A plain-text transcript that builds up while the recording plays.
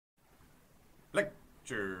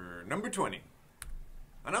Lecture number 20.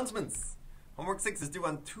 Announcements. Homework 6 is due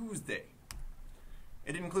on Tuesday.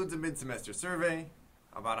 It includes a mid-semester survey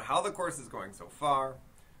about how the course is going so far.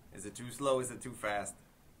 Is it too slow? Is it too fast?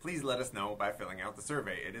 Please let us know by filling out the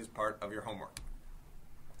survey. It is part of your homework.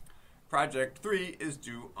 Project 3 is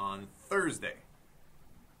due on Thursday.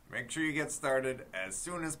 Make sure you get started as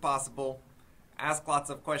soon as possible. Ask lots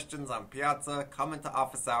of questions on Piazza. Come into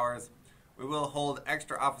office hours. We will hold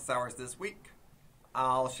extra office hours this week.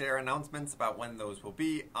 I'll share announcements about when those will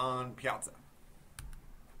be on Piazza.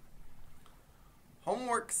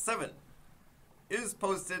 Homework 7 is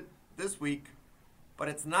posted this week, but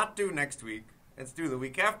it's not due next week. It's due the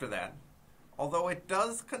week after that, although it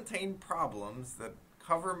does contain problems that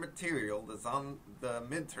cover material that's on the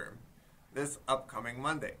midterm this upcoming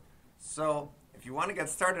Monday. So if you want to get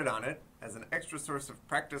started on it as an extra source of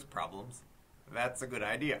practice problems, that's a good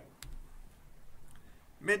idea.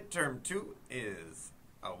 Midterm 2 is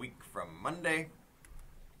a week from Monday,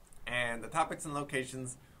 and the topics and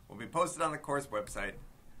locations will be posted on the course website.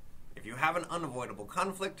 If you have an unavoidable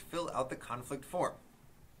conflict, fill out the conflict form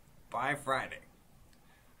by Friday.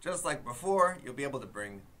 Just like before, you'll be able to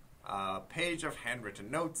bring a page of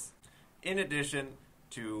handwritten notes in addition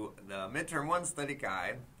to the Midterm 1 study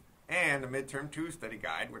guide and the Midterm 2 study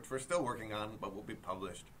guide, which we're still working on but will be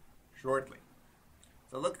published shortly.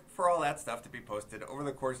 So look for all that stuff to be posted over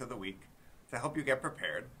the course of the week to help you get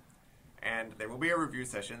prepared. And there will be a review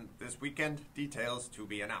session this weekend, details to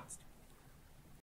be announced.